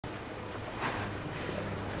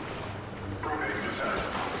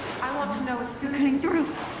They're cutting through.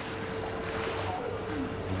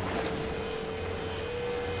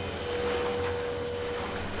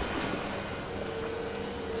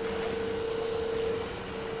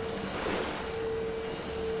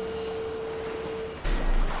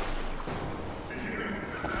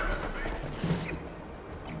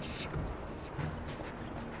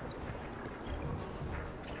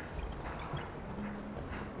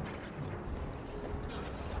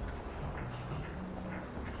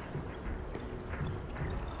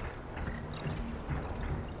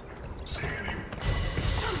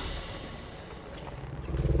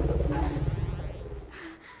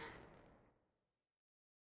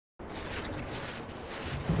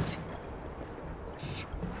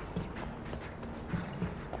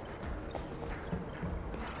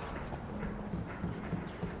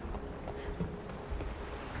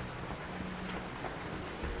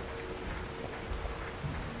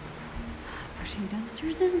 Pushing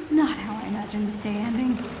dumpsters is not how I imagined this day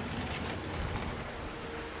ending.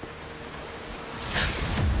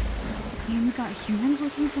 Game's got humans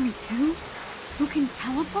looking for me too? Who can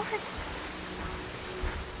teleport?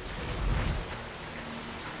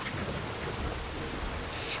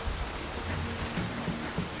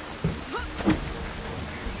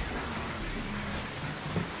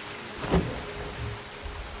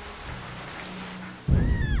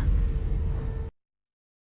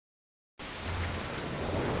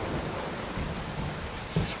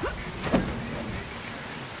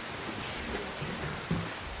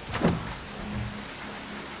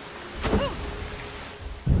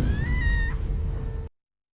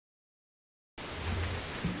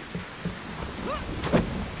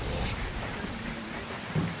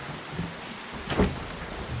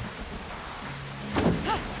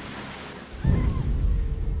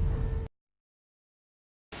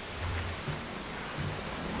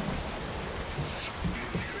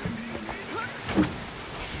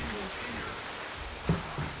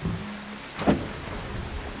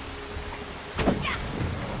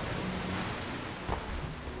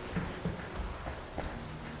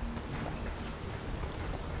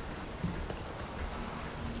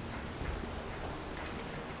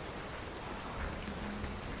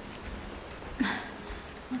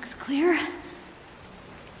 Looks clear.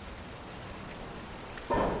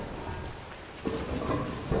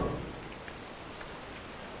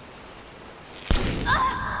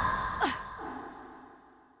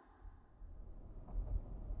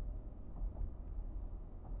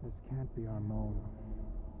 This can't be our mole.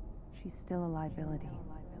 She's still a liability.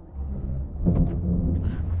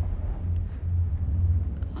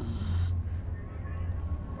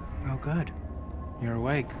 Oh, good. You're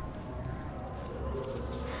awake.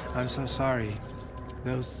 I'm so sorry.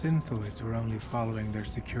 Those synthoids were only following their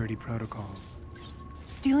security protocols.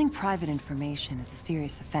 Stealing private information is a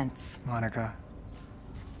serious offense. Monica,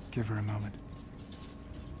 give her a moment.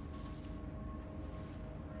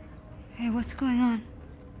 Hey, what's going on?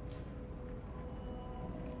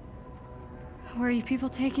 Where are you people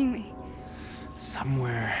taking me?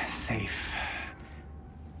 Somewhere safe.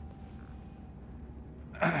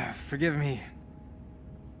 Forgive me.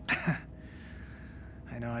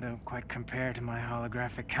 I know I don't quite compare to my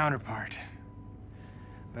holographic counterpart,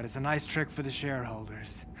 but it's a nice trick for the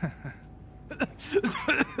shareholders.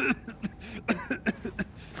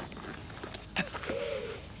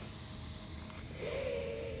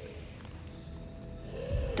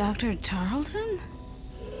 Dr. Tarleton?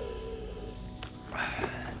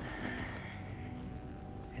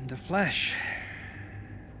 In the flesh.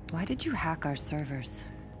 Why did you hack our servers?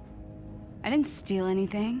 I didn't steal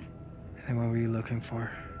anything. And what were you looking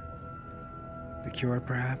for? The cure,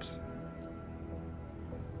 perhaps?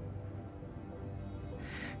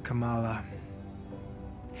 Kamala,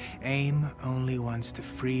 AIM only wants to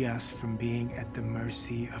free us from being at the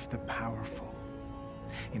mercy of the powerful.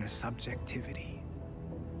 You know, subjectivity.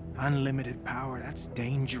 Unlimited power, that's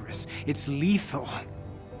dangerous. It's lethal.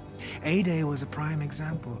 A-Day was a prime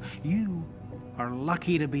example. You are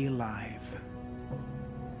lucky to be alive.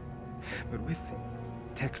 But with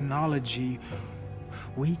technology,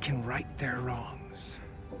 we can right their wrongs.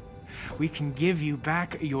 We can give you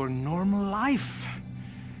back your normal life.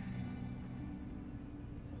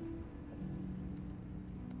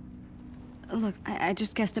 Look, I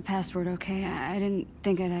just guessed a password, okay? I didn't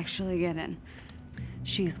think I'd actually get in.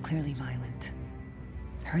 She is clearly violent.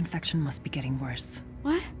 Her infection must be getting worse.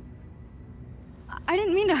 What? I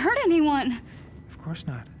didn't mean to hurt anyone. Of course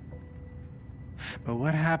not. But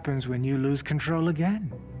what happens when you lose control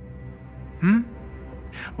again?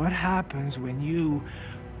 What happens when you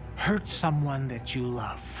hurt someone that you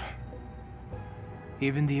love?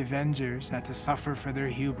 Even the Avengers had to suffer for their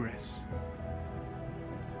hubris.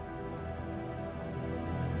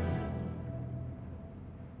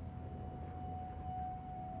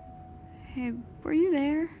 Hey, were you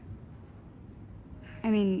there? I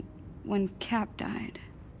mean, when Cap died.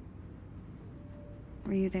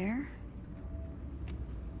 Were you there?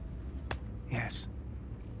 Yes.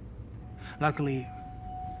 Luckily,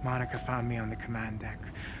 Monica found me on the command deck.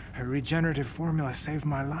 Her regenerative formula saved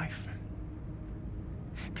my life.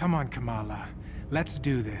 Come on, Kamala. Let's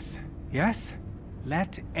do this. Yes?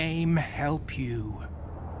 Let AIM help you.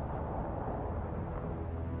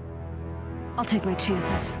 I'll take my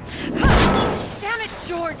chances. Damn it,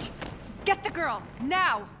 George! Get the girl,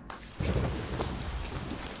 now!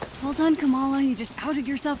 Well done, Kamala. You just outed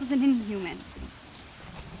yourself as an Inhuman.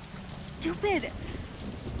 Stupid!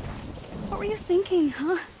 What were you thinking,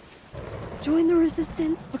 huh? Join the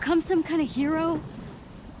Resistance? Become some kind of hero?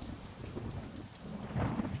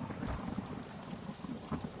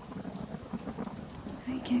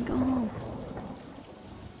 I can't go home.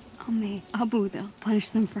 Abu, they'll punish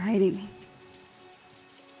them for hiding me.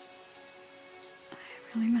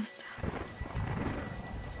 I really messed up.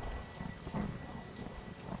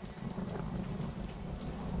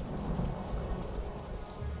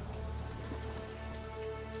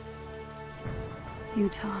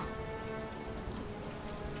 Utah.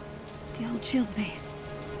 The old shield base.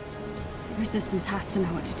 The Resistance has to know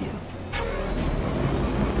what to do.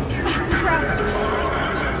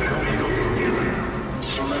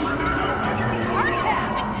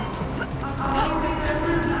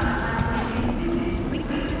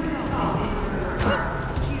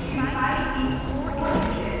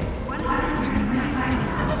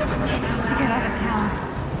 To get out of town.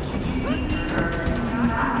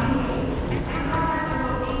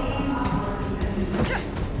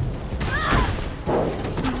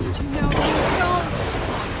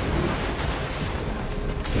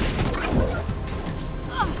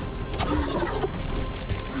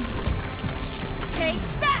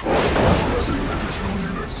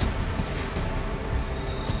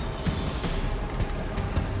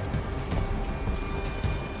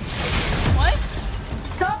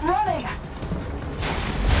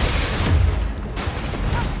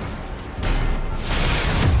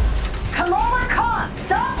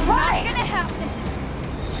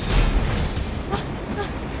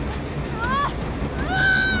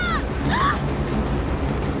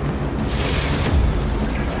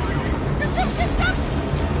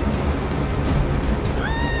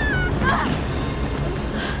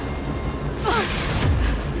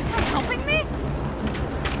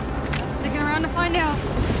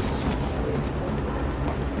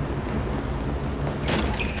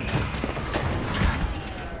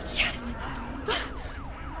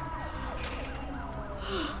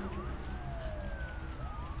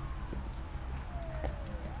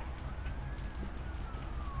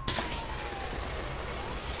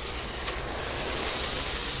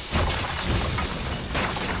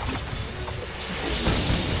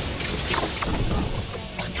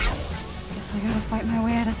 Fight my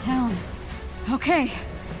way out of town. Okay,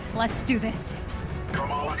 let's do this.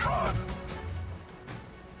 Kamala Khan.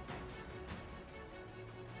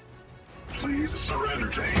 Please surrender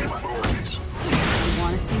to AIM authorities. You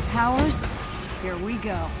want to see powers? Here we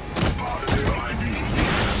go. Positive ID.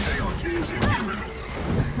 Assailant is inhuman.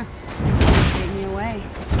 Take me away.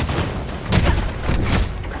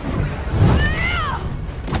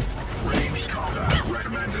 Ranged combat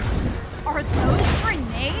recommended. Are those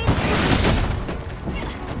grenades?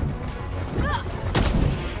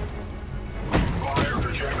 Fire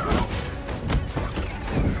projectiles.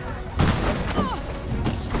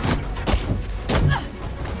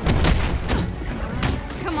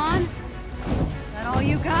 Come on. Is that all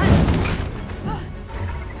you got?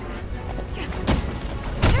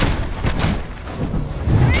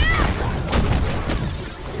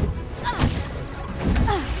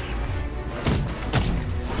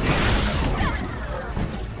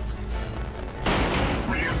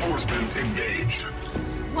 Reinforcements engaged.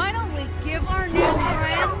 Why don't we give our new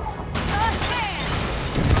friends a hand?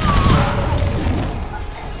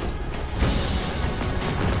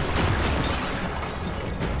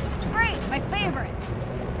 Great, my favorite.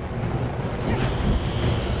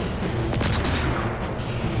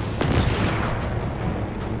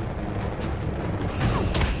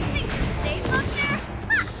 Think you're safe up there?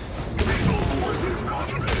 Lethal force is not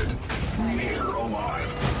permitted. Need her alive.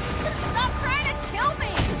 Stop trying to kill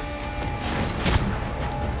me!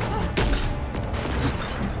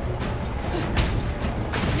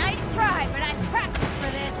 Nice try, but I practiced for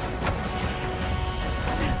this.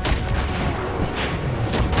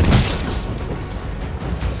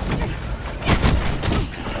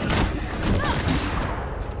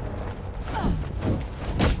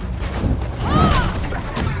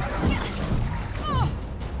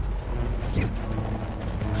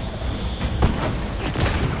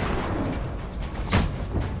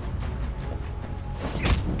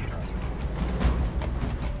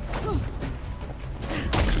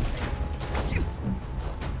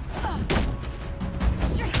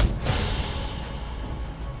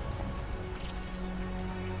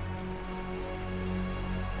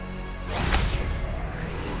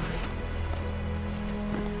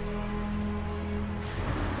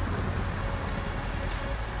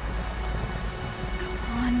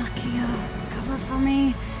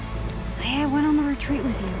 retreat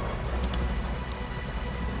with you.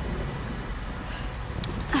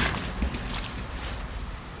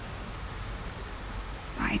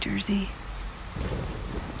 Bye, Jersey.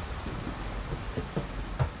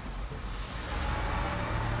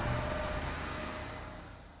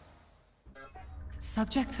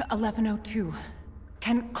 Subject 1102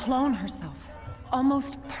 can clone herself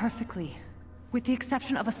almost perfectly, with the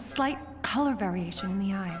exception of a slight color variation in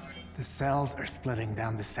the eyes. The cells are splitting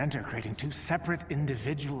down the center, creating two separate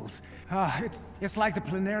individuals. It's like the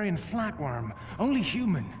planarian flatworm, only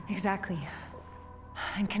human. Exactly.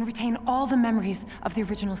 And can retain all the memories of the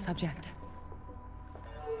original subject.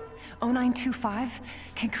 0925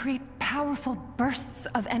 can create powerful bursts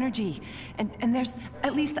of energy, and there's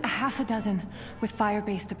at least a half a dozen with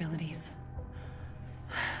fire-based abilities.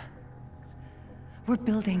 We're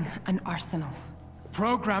building an arsenal.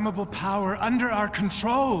 Programmable power under our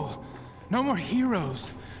control. No more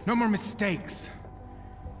heroes, no more mistakes.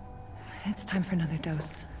 It's time for another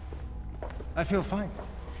dose. I feel fine.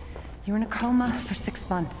 You were in a coma for 6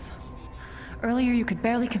 months. Earlier, you could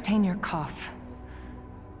barely contain your cough.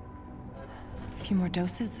 A few more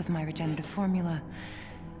doses of my regenerative formula,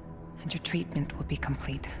 and your treatment will be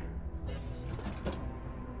complete.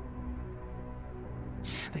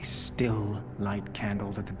 They still light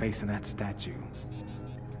candles at the base of that statue.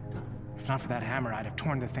 If not for that hammer, I'd have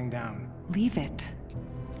torn the thing down. Leave it.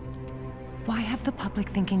 Why have the public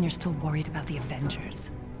thinking you're still worried about the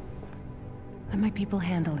Avengers? Let my people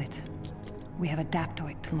handle it. We have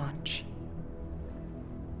Adaptoid to launch.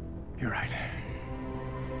 You're right.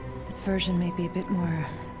 This version may be a bit more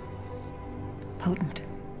potent.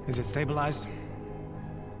 Is it stabilized?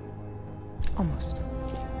 Almost.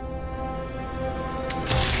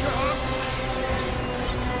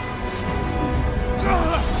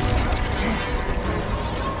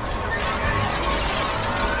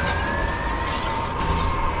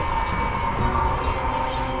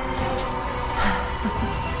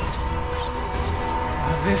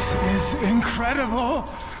 This is incredible!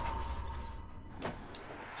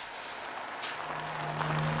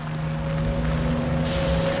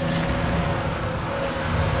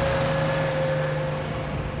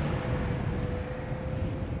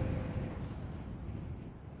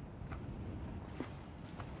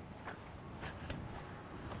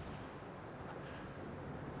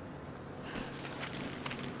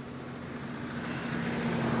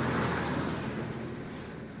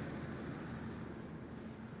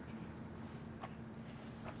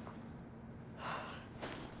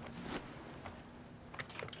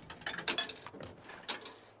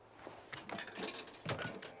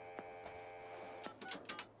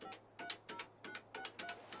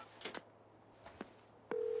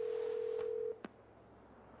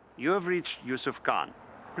 You have reached Yusuf Khan.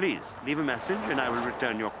 Please, leave a message and I will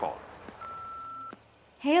return your call.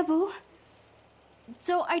 Hey, Abu.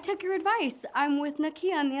 So I took your advice. I'm with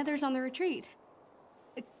Nakia and the others on the retreat.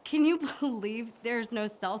 Can you believe there's no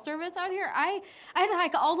cell service out here? I had to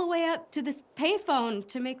hike all the way up to this payphone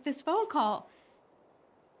to make this phone call.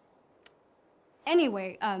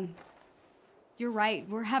 Anyway, you're right.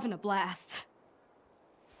 We're having a blast.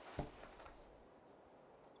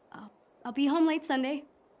 I'll be home late Sunday.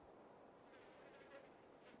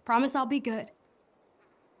 Promise I'll be good.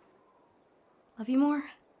 Love you more.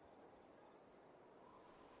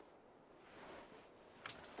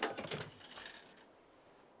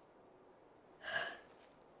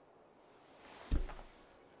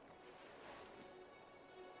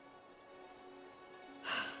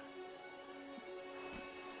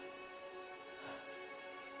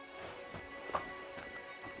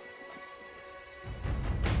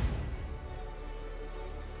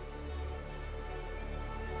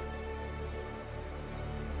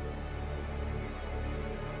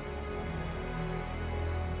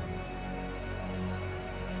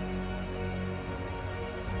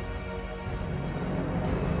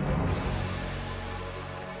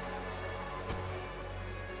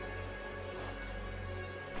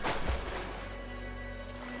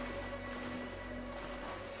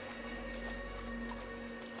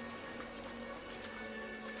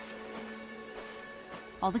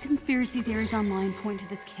 All the conspiracy theories online point to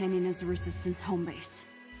this canyon as the Resistance home base.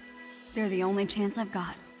 They're the only chance I've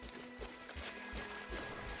got.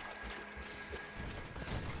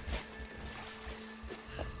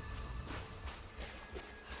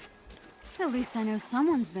 At least I know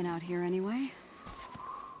someone's been out here anyway.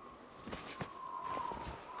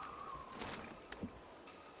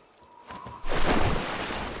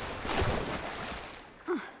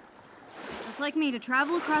 Just like me to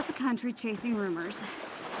travel across the country chasing rumors.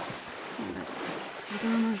 But these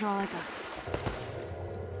rumors are all I got.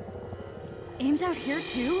 Aim's out here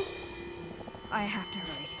too? I have to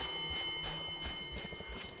hurry.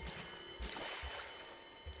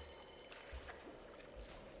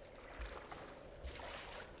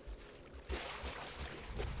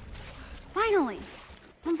 Finally!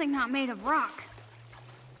 Something not made of rock.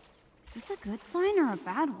 Is this a good sign or a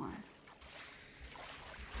bad one?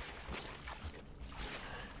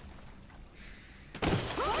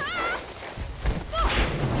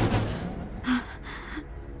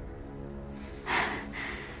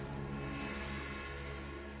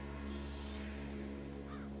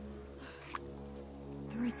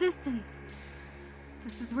 The Resistance.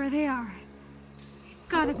 This is where they are. It's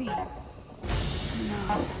gotta be. No.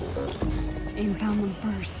 AIM found them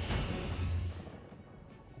first.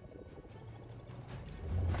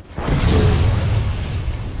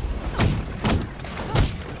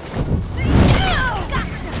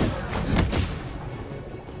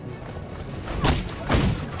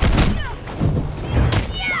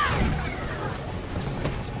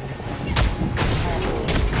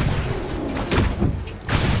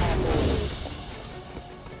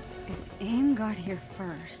 If AIM got here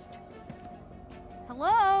first.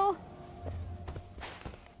 Hello?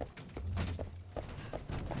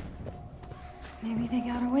 Maybe they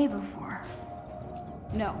got away before.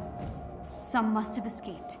 No. Some must have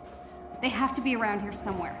escaped. They have to be around here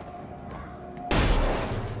somewhere.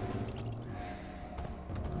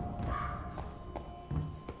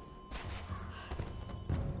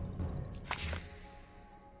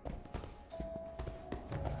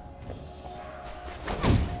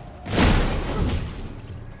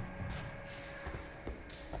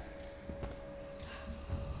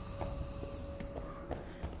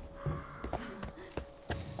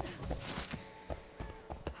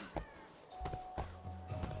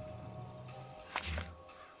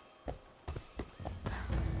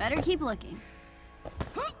 Better keep looking.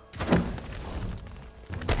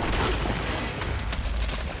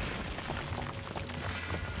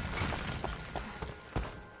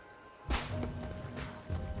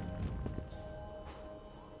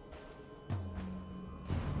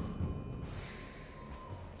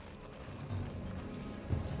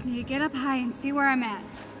 Just need to get up high and see where I'm at.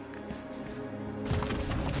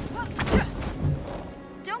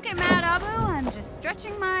 Don't get mad, Abu. I'm just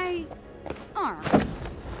stretching my arms.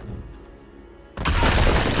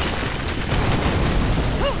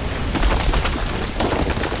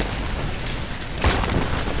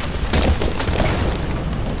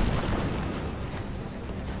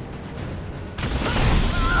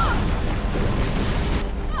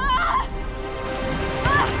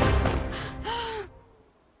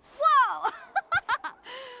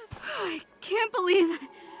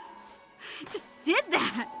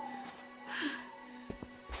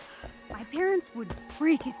 Would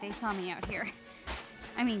freak if they saw me out here.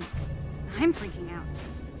 I mean, I'm freaking out.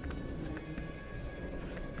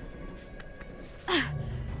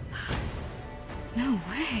 No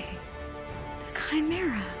way. The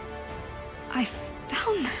Chimera. I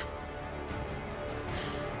found them.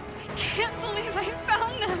 I can't believe I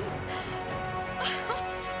found them.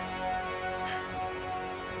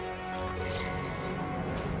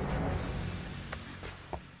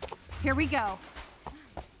 Here we go.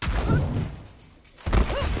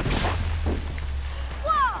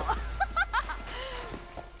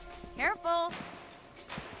 Careful!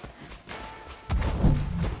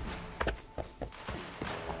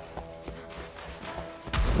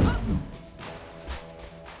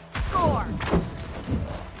 Score!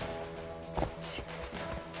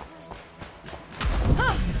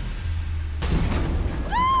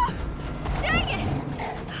 Dang it!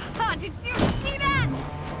 Oh, did you see that?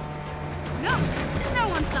 No, no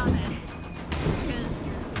one saw that. Because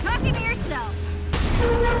you're talking to yourself.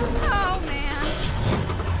 Oh, man.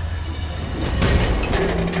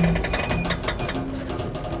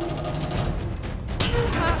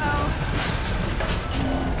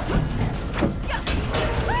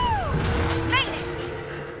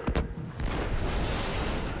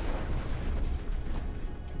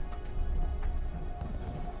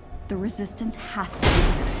 The Resistance has to be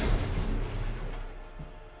here.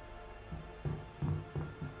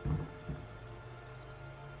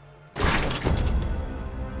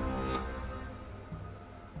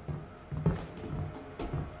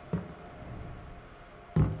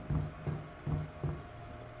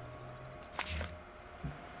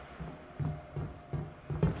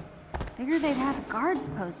 Figured they'd have guards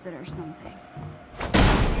posted or something.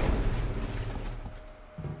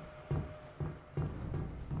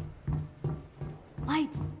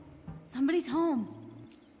 Lights! Somebody's home.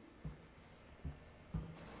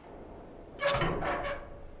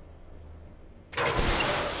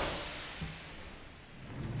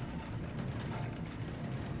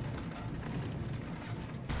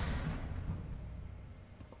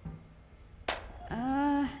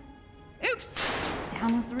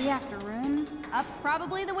 the reactor room. Up's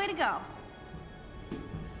probably the way to go.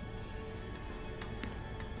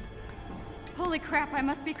 Holy crap, I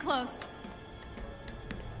must be close.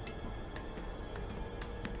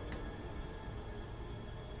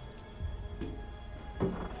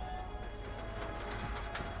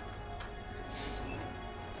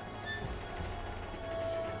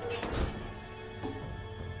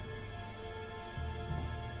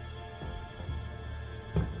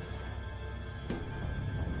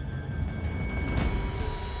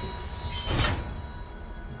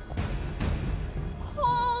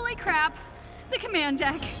 Crap! The command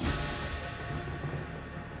deck!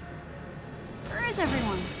 Where is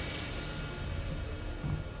everyone?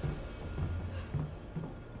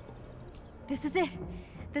 This is it!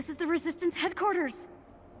 This is the Resistance headquarters!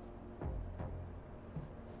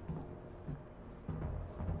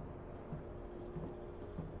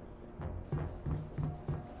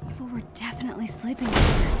 People were definitely sleeping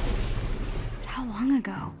here. But how long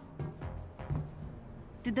ago?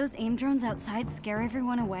 Did those AIM drones outside scare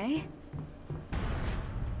everyone away?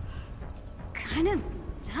 Kind of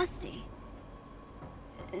dusty.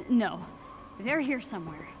 No, they're here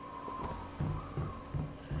somewhere.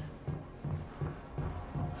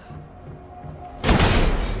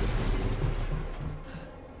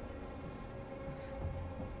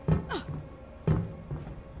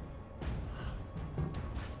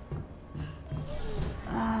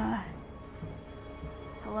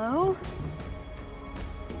 Hello?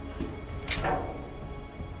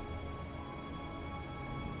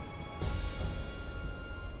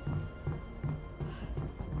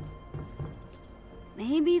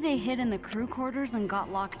 Maybe they hid in the crew quarters and got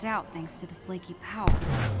locked out thanks to the flaky power.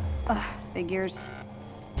 Ugh, figures.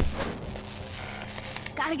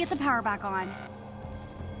 Gotta get the power back on.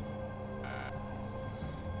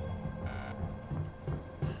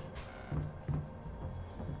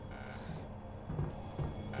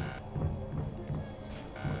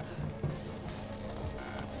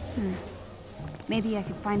 Maybe I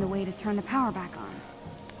could find a way to turn the power back on.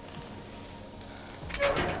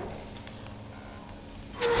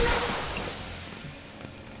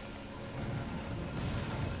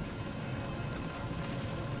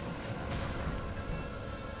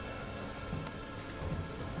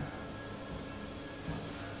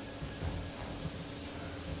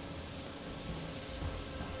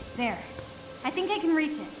 There. I think I can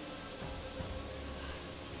reach it.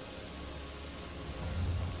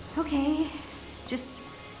 Okay. Just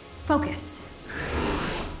focus.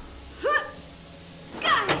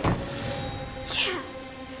 Got it! Yes!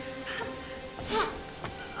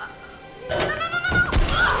 No, no, no, no, no!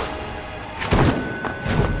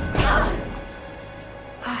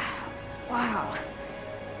 Wow.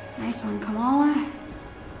 Nice one, Kamala.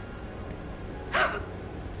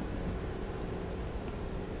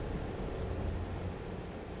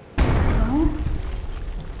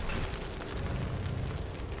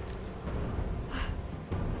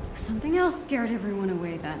 Something else scared everyone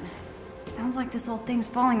away then. Sounds like this old thing's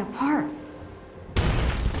falling apart.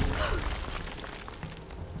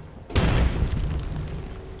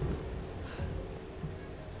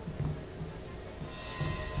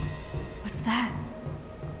 What's that?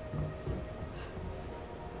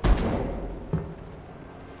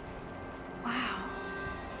 Wow.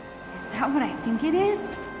 Is that what I think it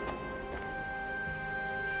is?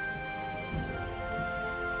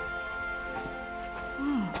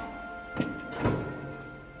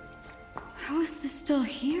 How is this still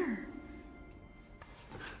here?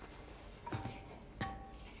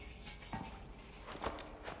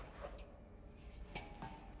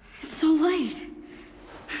 It's so light.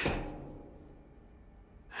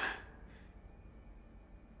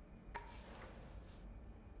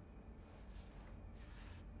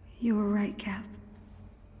 You were right, Cap.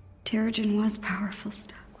 Terrigen was powerful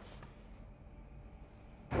stuff.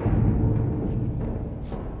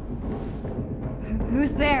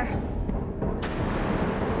 Who's there?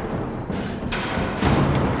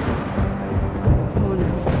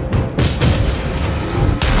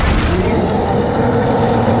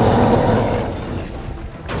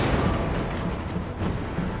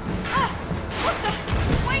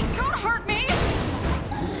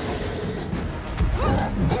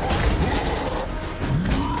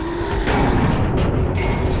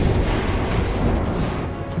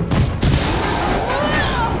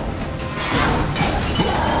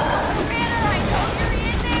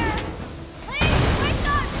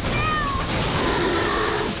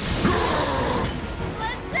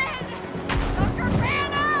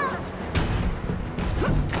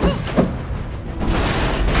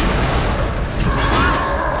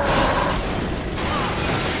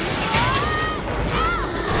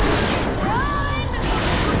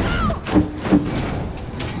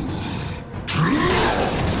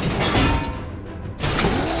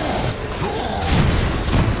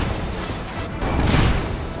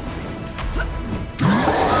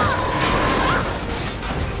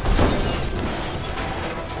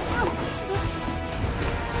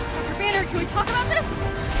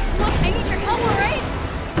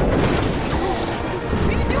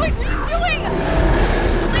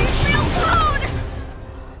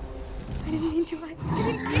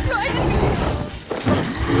 I tried.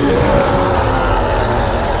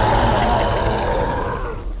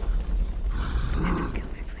 Please don't kill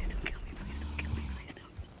me. Please don't kill me. Please don't kill me. Please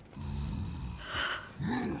don't.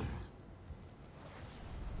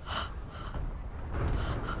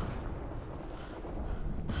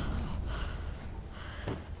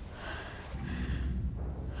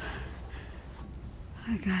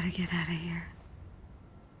 I gotta get out of here.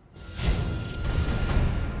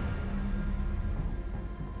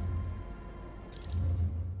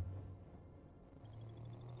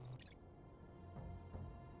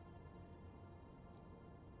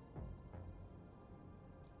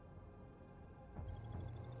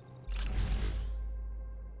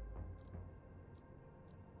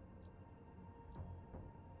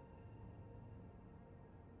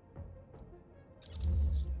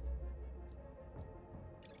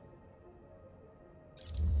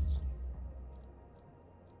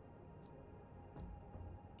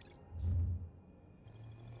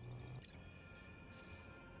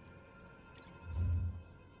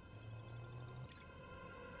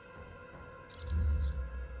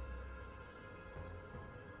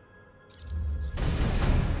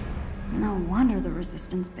 No wonder the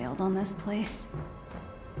Resistance bailed on this place.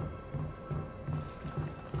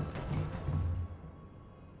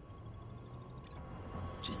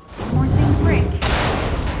 Just one more thing to break.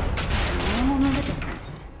 And we'll know the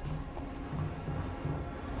difference.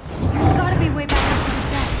 There's gotta be a way back up to the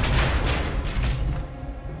deck.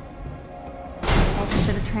 I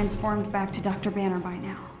should have transformed back to Dr. Banner by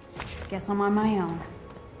now. Guess I'm on my own.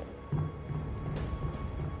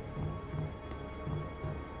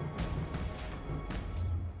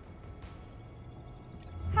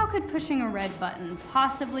 How could pushing a red button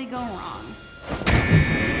possibly go wrong?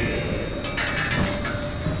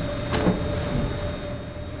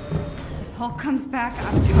 If Hulk comes back,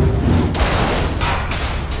 I'm toast.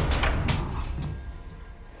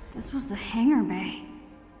 This was the hangar bay.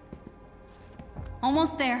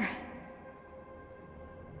 Almost there.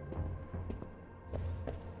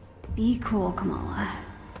 Be cool, Kamala.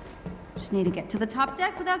 Just need to get to the top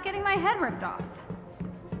deck without getting my head ripped off.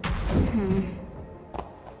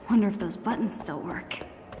 Wonder if those buttons still work.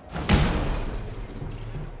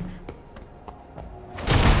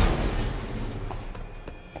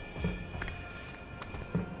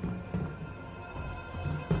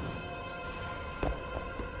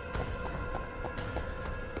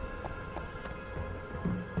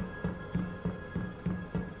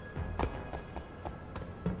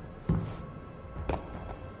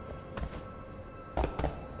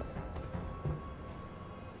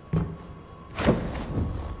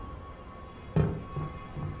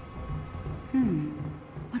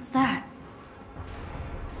 What's that?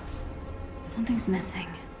 Something's missing.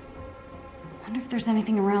 Wonder if there's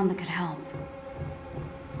anything around that could help.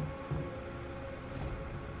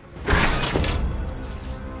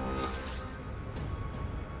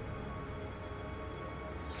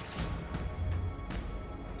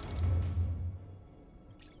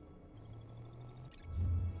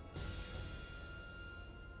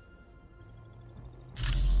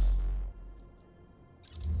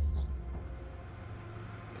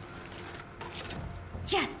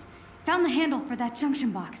 Yes! Found the handle for that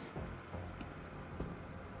junction box.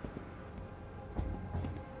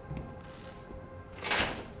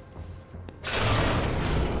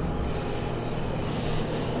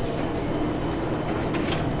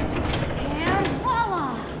 And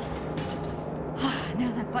voila!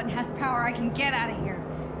 Now that button has power, I can get out of here.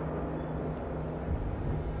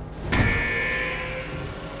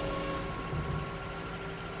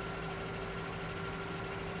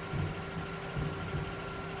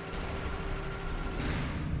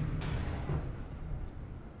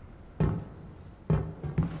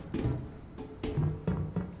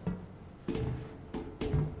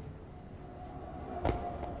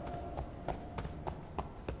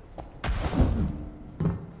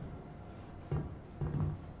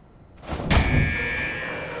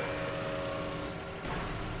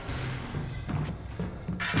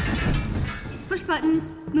 Push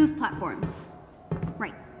buttons, move platforms.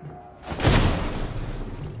 Right.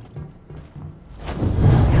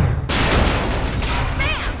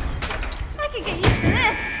 Bam! I could get used to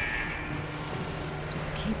this. Just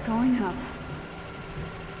keep going up.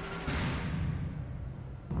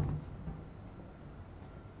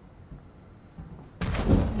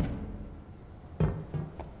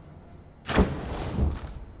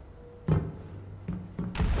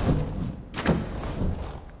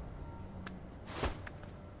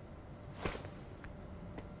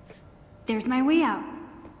 There's my way out.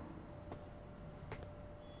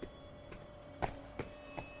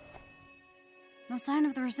 No sign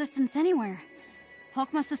of the Resistance anywhere.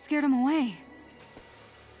 Hulk must have scared him away.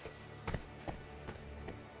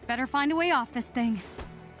 Better find a way off this thing.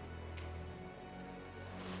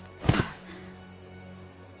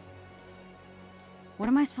 What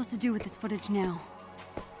am I supposed to do with this footage now?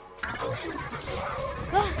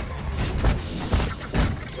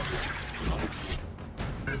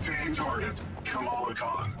 Designated target, Kamala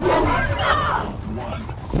Khan. 1.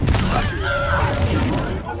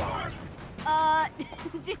 Alive.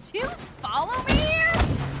 Did you follow me here?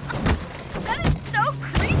 That is so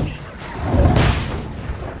creepy.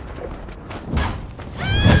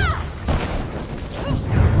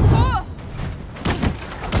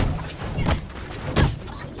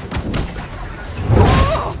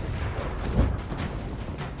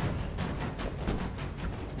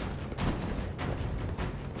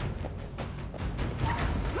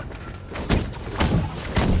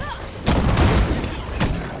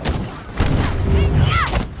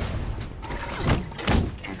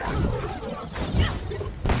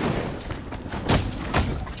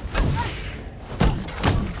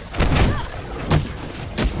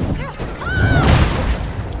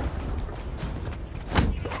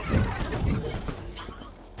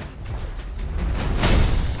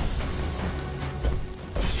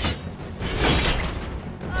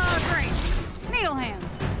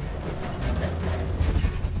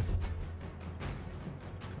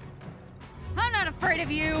 Of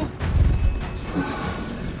you.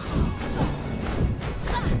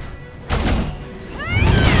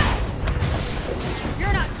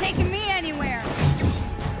 You're not taking me anywhere.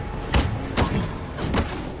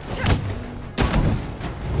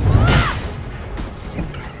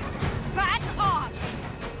 Back off.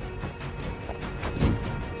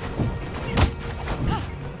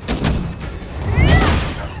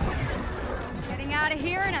 Getting out of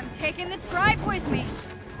here, and I'm taking this drive with me.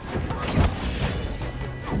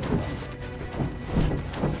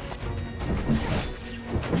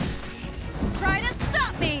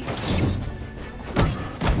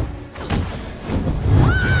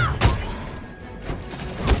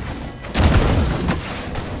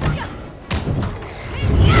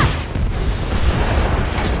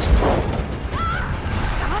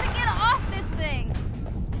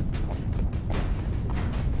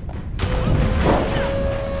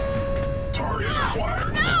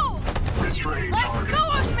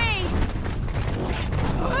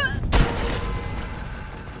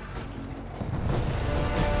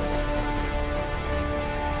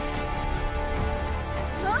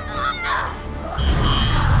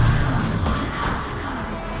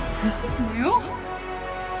 This is new?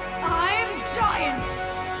 I'm giant!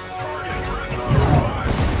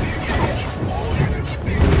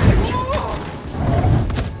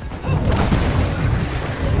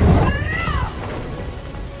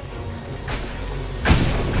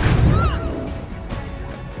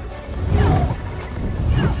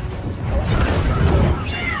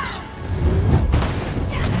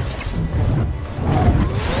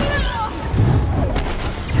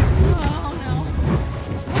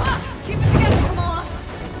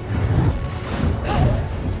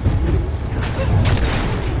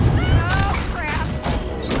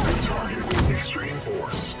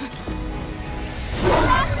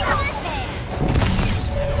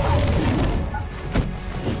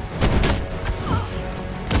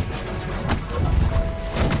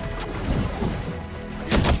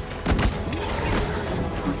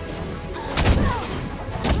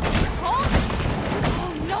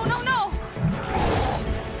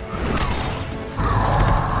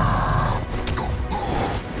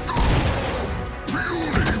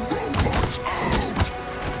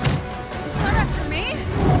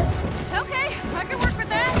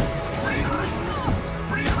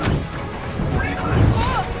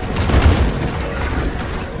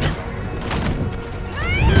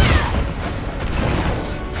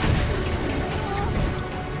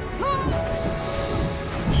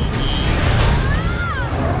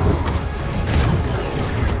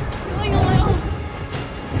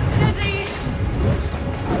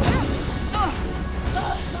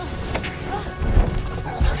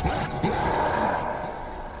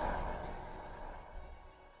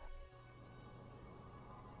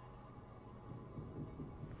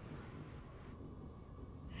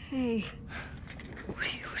 Hey, what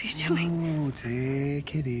are you doing? Oh,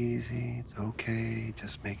 take it easy. It's okay.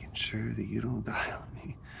 Just making sure that you don't die on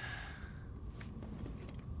me.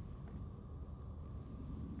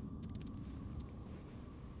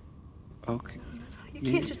 Okay. No. You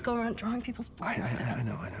can't just go around drawing people's blood. I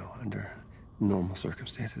know. Under normal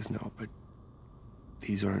circumstances, no. But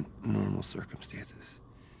these aren't normal circumstances.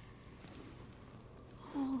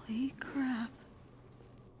 Holy crap.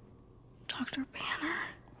 Dr. Banner.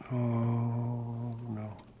 Oh,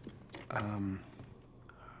 no.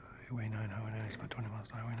 Highway 9 is about 20 miles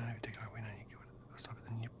to Highway 9. If you take Highway 9, you go to the bus stop,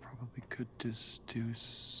 and then you probably could just do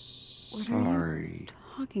What sorry. are you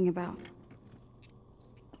talking about?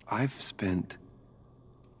 I've spent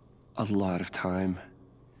a lot of time,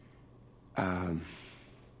 as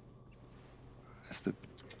the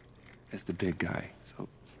big guy, so.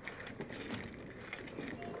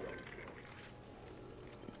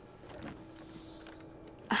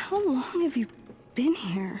 How long have you been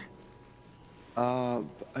here? A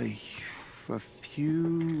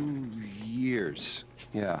few years,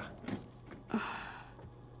 yeah.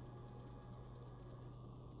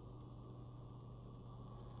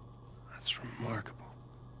 That's remarkable.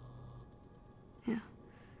 Yeah.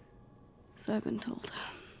 So I've been told.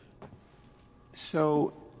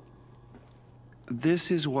 So,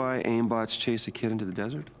 this is why aimbots chase a kid into the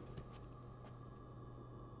desert?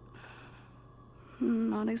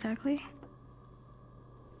 Not exactly.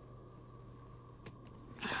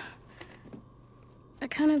 I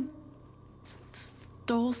kind of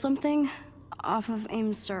stole something off of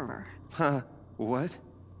AIM's server. Huh? What?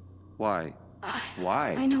 Why?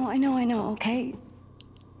 Why? I know, okay?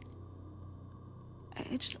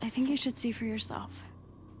 I think you should see for yourself.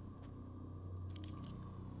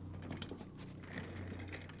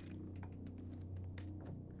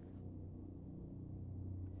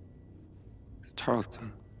 It's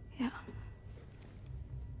Tarleton. Yeah.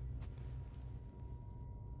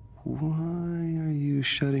 Why are you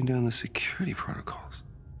shutting down the security protocols?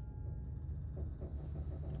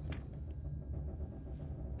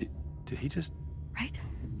 Did he just... Right?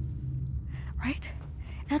 Right?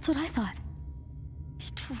 That's what I thought.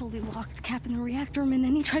 He totally locked Cap in the reactor room and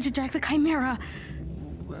then he tried to jack the Chimera.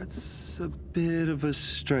 That's a bit of a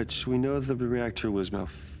stretch. We know that the reactor was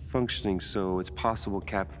malfunctioning, so it's possible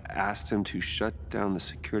Cap asked him to shut down the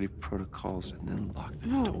security protocols and then lock the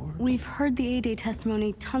door. We've heard the A-Day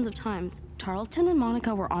testimony tons of times. Tarleton and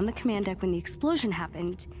Monica were on the command deck when the explosion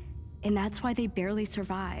happened, and that's why they barely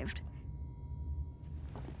survived.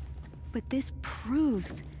 But this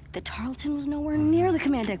proves that Tarleton was nowhere near the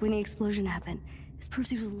command deck when the explosion happened. This proves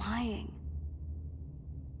he was lying.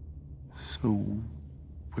 So,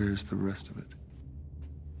 where's the rest of it?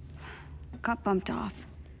 Got bumped off.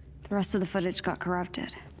 The rest of the footage got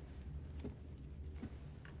corrupted.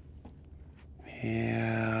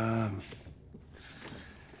 Yeah...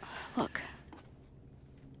 Look.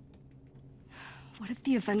 What if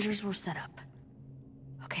the Avengers were set up?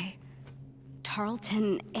 Okay?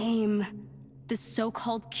 Tarleton, AIM, the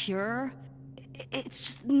so-called cure, it's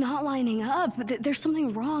just not lining up. There's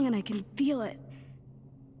something wrong and I can feel it.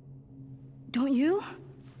 Don't you?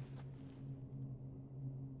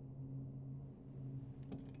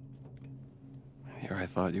 Here I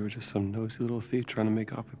thought you were just some nosy little thief trying to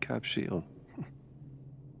make off with Cap's shield.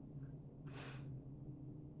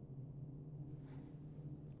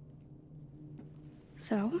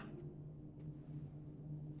 So?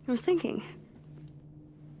 I was thinking.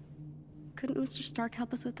 Couldn't Mr. Stark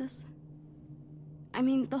help us with this? I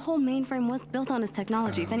mean, the whole mainframe was built on his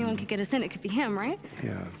technology. If anyone could get us in, it could be him, right?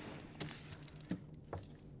 Yeah.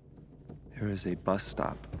 There is a bus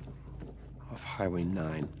stop off Highway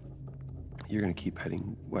 9. You're gonna keep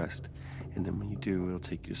heading west, and then when you do, it'll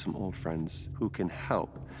take you to some old friends who can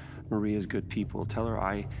help. Maria's good people. Tell her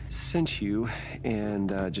I sent you, and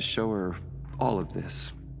just show her all of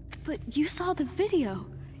this. But you saw the video.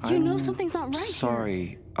 You know something's not right here.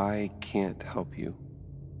 Sorry, I can't help you.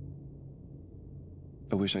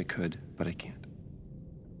 I wish I could, but I can't.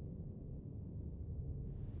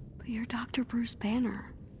 But you're Dr. Bruce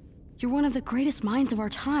Banner. You're one of the greatest minds of our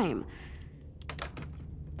time.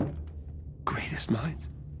 Greatest minds?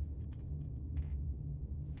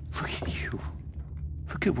 Look at you.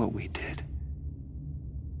 Look at what we did.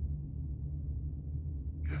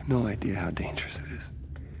 You have no idea how dangerous it is.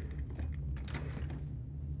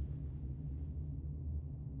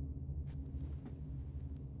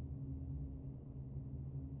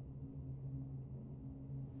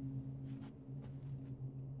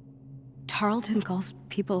 Tarleton calls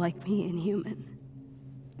people like me inhuman.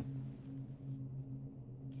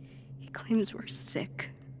 He claims we're sick,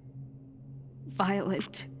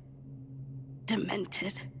 violent,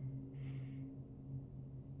 demented.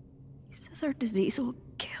 He says our disease will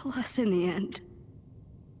kill us in the end.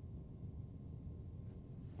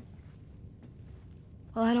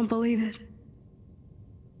 Well, I don't believe it.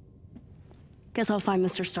 Guess I'll find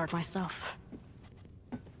Mr. Stark myself.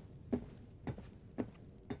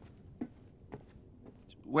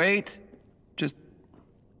 Wait. Just...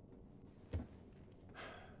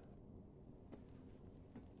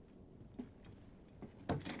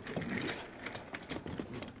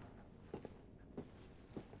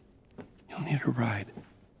 need a ride.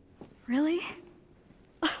 Really?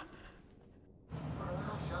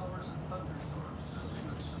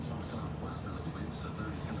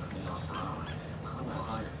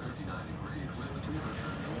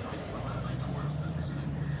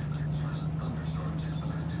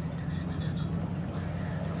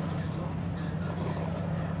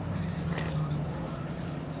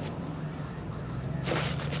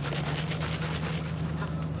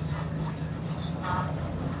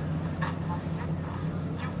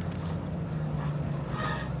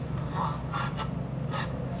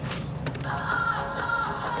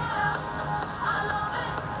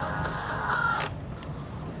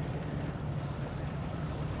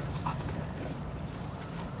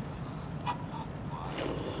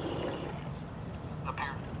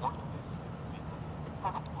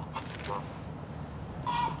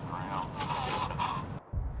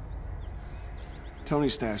 Tony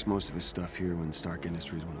stashed most of his stuff here when Stark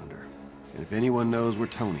Industries went under. And if anyone knows where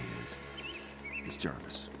Tony is, it's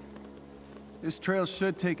Jarvis. This trail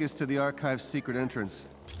should take us to the Archive's secret entrance.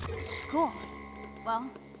 Cool. Well,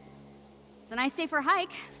 it's a nice day for a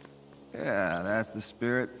hike. Yeah, that's the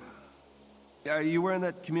spirit. Are you wearing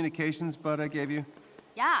that communications bud I gave you?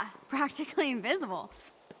 Yeah, practically invisible.